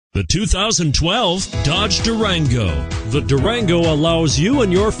The 2012 Dodge Durango. The Durango allows you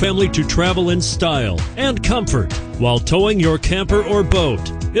and your family to travel in style and comfort while towing your camper or boat.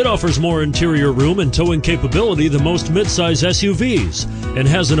 It offers more interior room and towing capability than most midsize SUVs and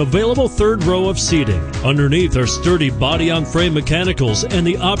has an available third row of seating. Underneath are sturdy body-on-frame mechanicals and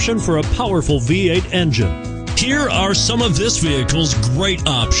the option for a powerful V8 engine. Here are some of this vehicle's great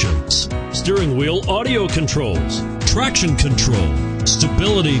options: steering wheel audio controls, traction control,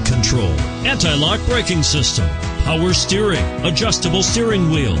 stability control, anti-lock braking system, power steering, adjustable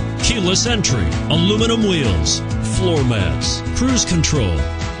steering wheel, keyless entry, aluminum wheels, floor mats, cruise control.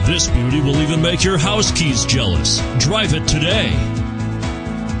 This beauty will even make your house keys jealous. Drive it today.